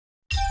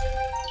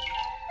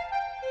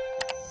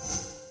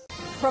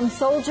From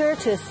soldier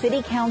to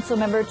city council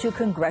member to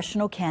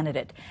congressional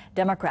candidate,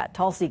 Democrat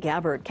Tulsi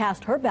Gabbard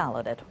cast her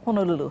ballot at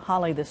Honolulu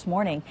Hale this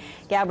morning.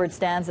 Gabbard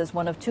stands as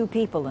one of two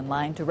people in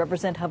line to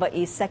represent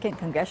Hawaii's 2nd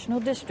congressional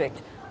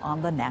district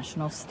on the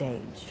national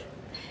stage.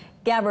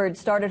 Gabbard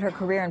started her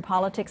career in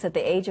politics at the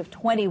age of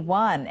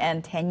 21,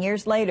 and 10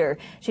 years later,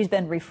 she's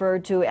been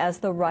referred to as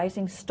the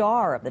rising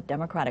star of the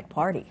Democratic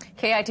Party.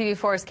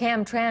 KITV4's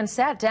Cam Tran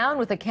sat down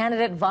with a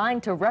candidate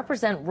vying to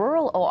represent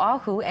rural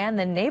Oahu and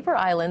the neighbor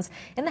islands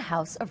in the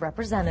House of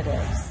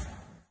Representatives.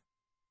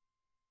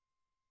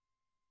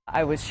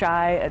 I was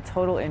shy, a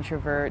total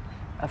introvert,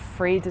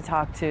 afraid to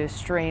talk to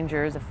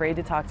strangers, afraid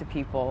to talk to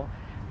people.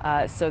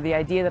 So the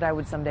idea that I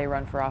would someday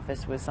run for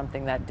office was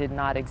something that did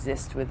not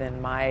exist within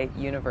my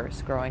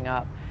universe growing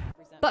up.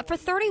 But for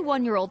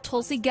 31-year-old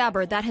Tulsi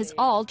Gabbard, that has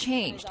all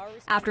changed.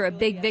 After a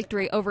big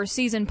victory over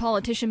seasoned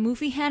politician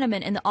Mufi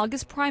Hanneman in the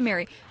August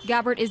primary,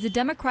 Gabbard is the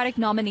Democratic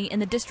nominee in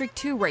the District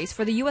 2 race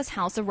for the U.S.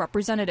 House of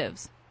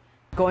Representatives.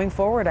 Going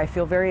forward, I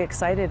feel very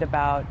excited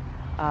about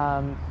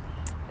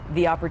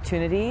the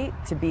opportunity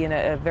to be in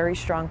a very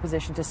strong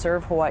position to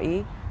serve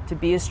Hawaii, to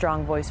be a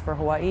strong voice for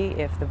Hawaii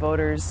if the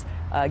voters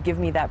give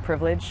me that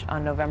privilege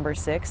on November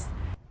 6th.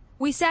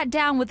 We sat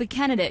down with the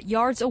candidate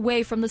yards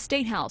away from the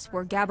State House,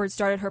 where Gabbard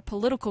started her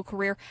political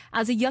career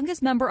as the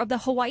youngest member of the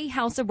Hawaii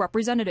House of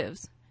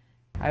Representatives.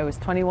 I was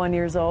 21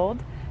 years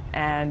old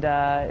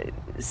and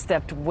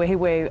stepped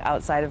way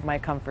outside of my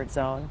comfort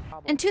zone.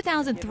 In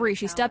 2003,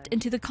 she stepped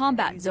into the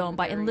combat zone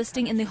by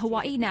enlisting in the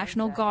Hawaii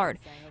National Guard.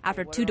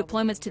 After 2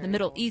 deployments to the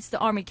Middle East, the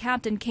Army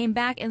captain came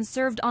back and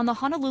served on the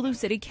Honolulu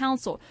City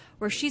Council,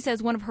 where she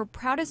says one of her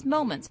proudest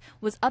moments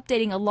was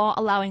updating a law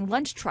allowing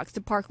lunch trucks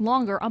to park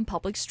longer on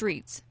public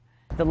streets.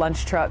 The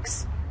lunch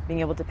trucks,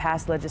 being able to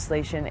pass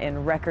legislation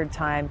in record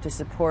time to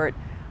support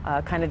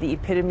kind of the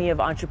epitome of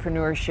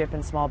entrepreneurship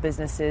and small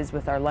businesses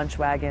with our lunch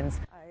wagons.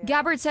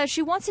 Gabbard says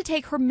she wants to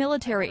take her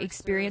military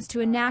experience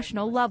to a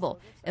national level.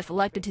 If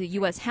elected to the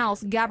U.S.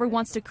 House, Gabbard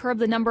wants to curb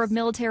the number of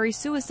military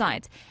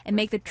suicides and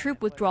make the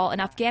troop withdrawal in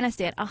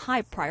Afghanistan a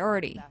high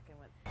priority.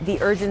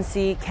 The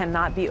urgency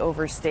cannot be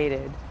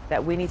overstated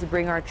that we need to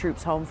bring our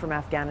troops home from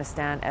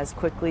Afghanistan as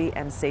quickly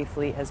and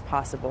safely as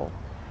possible.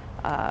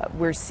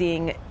 We're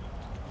seeing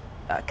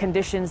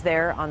conditions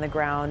there on the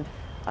ground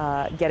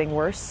getting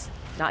worse,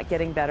 not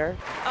getting better.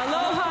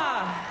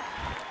 Aloha!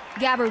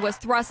 Gabbard was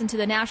thrust into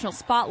the national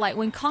spotlight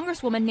when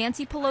Congresswoman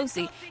Nancy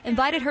Pelosi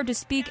invited her to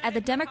speak at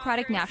the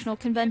Democratic National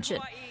Convention.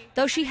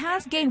 Though she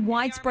has gained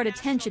widespread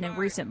attention in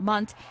recent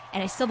months,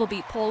 and a Civil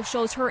Beat poll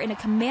shows her in a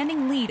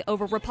commanding lead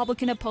over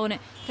Republican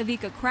opponent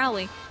Kavika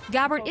Crowley,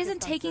 Gabbard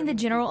isn't taking the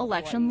general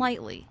election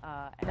lightly.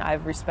 I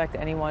respect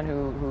anyone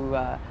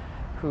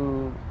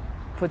who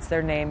puts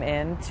their name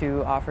in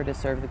to offer to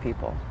serve the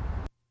people.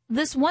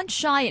 This once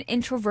shy and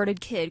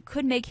introverted kid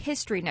could make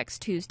history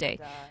next Tuesday.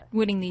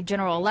 Winning the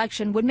general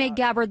election would make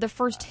Gabbard the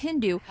first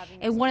Hindu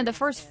and one of the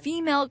first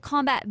female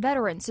combat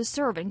veterans to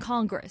serve in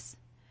Congress.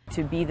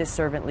 To be the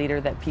servant leader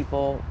that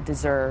people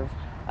deserve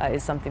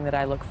is something that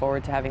I look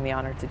forward to having the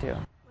honor to do.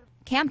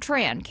 Cam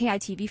Tran,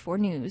 KITV4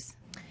 News.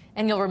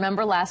 And you'll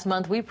remember last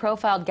month we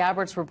profiled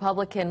Gabbard's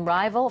Republican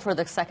rival for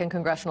the 2nd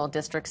congressional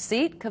district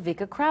seat,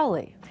 Kavika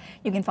Crowley.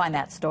 You can find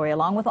that story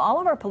along with all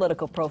of our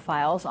political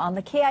profiles on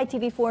the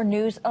KITV4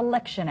 News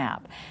election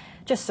app.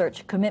 Just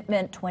search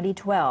Commitment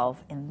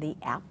 2012 in the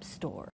App Store.